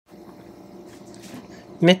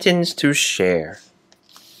Mittens to Share.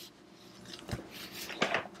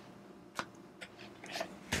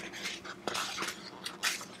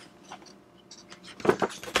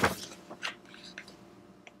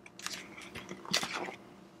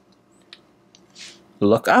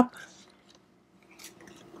 Look up.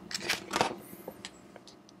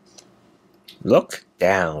 Look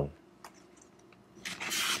down.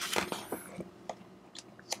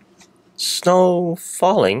 Snow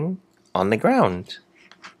falling on the ground.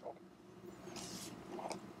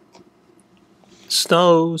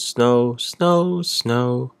 Snow, snow, snow,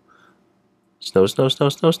 snow. Snow, snow, snow,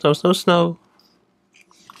 snow, snow, snow, snow.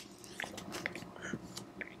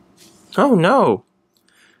 Oh no!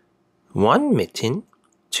 One mitten,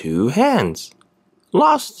 two hands.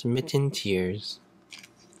 Lost mitten tears.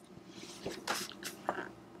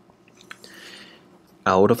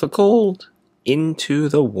 Out of the cold, into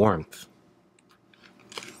the warmth.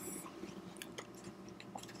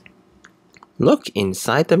 Look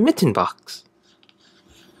inside the mitten box.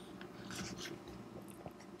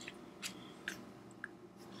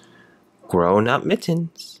 Grown-up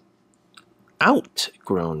mittens.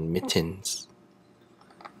 Outgrown mittens.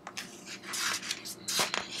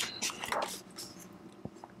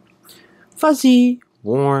 Fuzzy,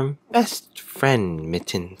 warm, best friend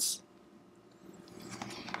mittens.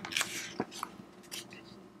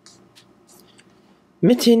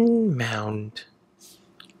 Mitten mound.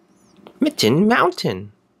 Mitten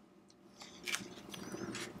mountain.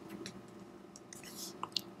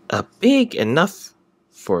 A big enough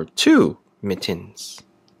for two mittens.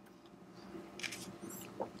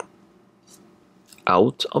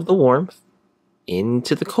 Out of the warmth,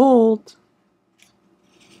 into the cold.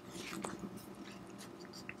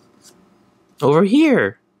 Over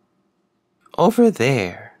here. Over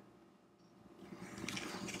there.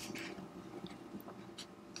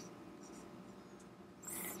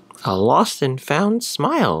 A lost and found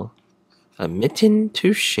smile. A mitten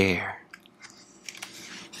to share.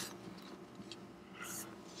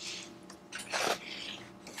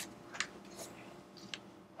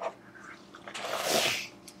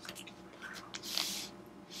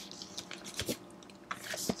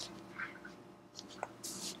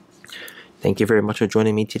 Thank you very much for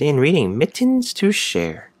joining me today in reading Mittens to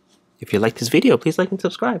Share. If you liked this video, please like and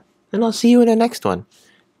subscribe. And I'll see you in the next one.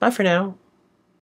 Bye for now.